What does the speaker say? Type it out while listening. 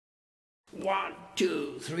1,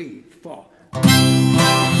 2, 3, 4.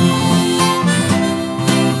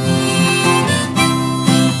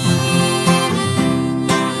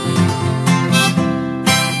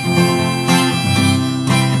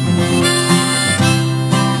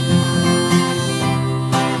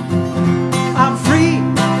 I'm free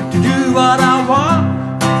to do what I want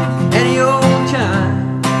any old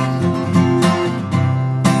time.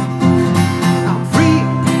 I'm free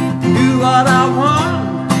to do what I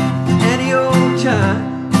want any old time.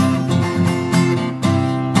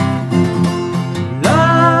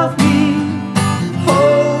 Love me,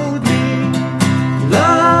 hold me,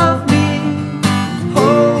 love me,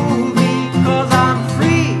 hold me, 'cause I'm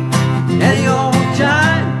free any old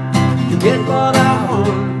time to get what I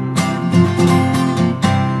want.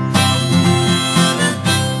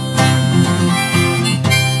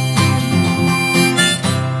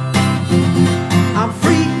 I'm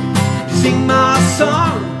free to sing my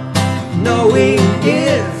song, knowing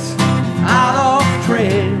it's out of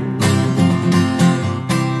trend.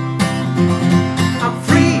 I'm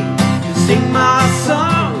free to sing my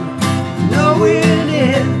song, knowing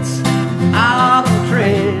it's out of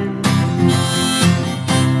trend.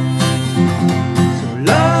 So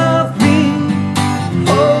love me,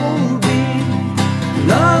 hold me,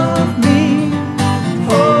 love me,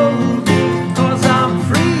 hold me, 'cause I'm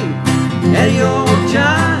free any old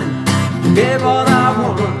time to get what I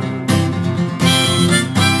want.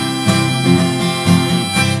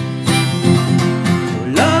 So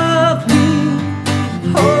love me,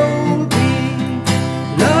 hold me,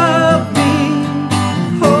 love me,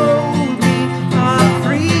 hold me. I'm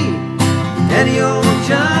free any old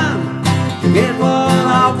time to get what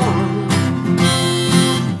I want.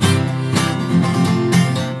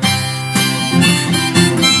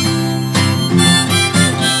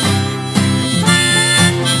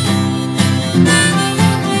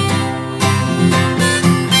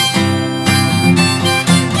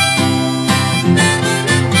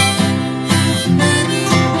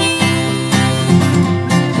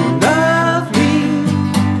 Love me,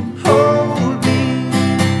 hold me,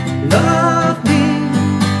 love me,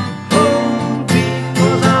 hold me,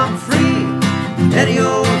 'cause I'm free any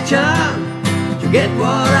old time to get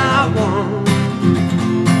what I want.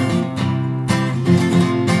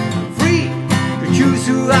 I'm free to choose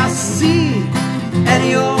who I see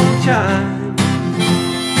any old time.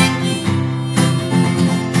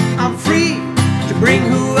 I'm free to bring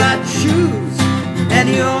who I choose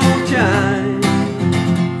any old time.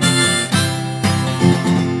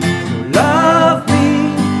 So love me,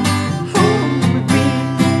 hold me,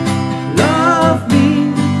 love me,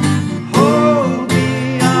 hold me.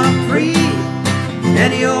 I'm free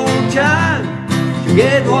any old time to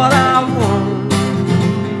get what I want.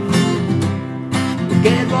 To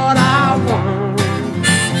get what I want.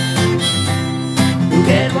 To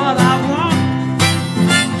get what I want.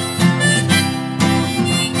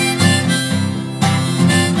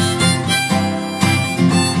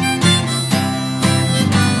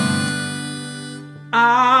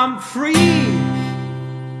 I'm free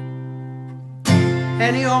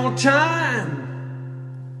any old time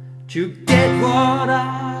to get what I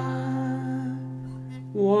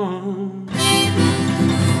want.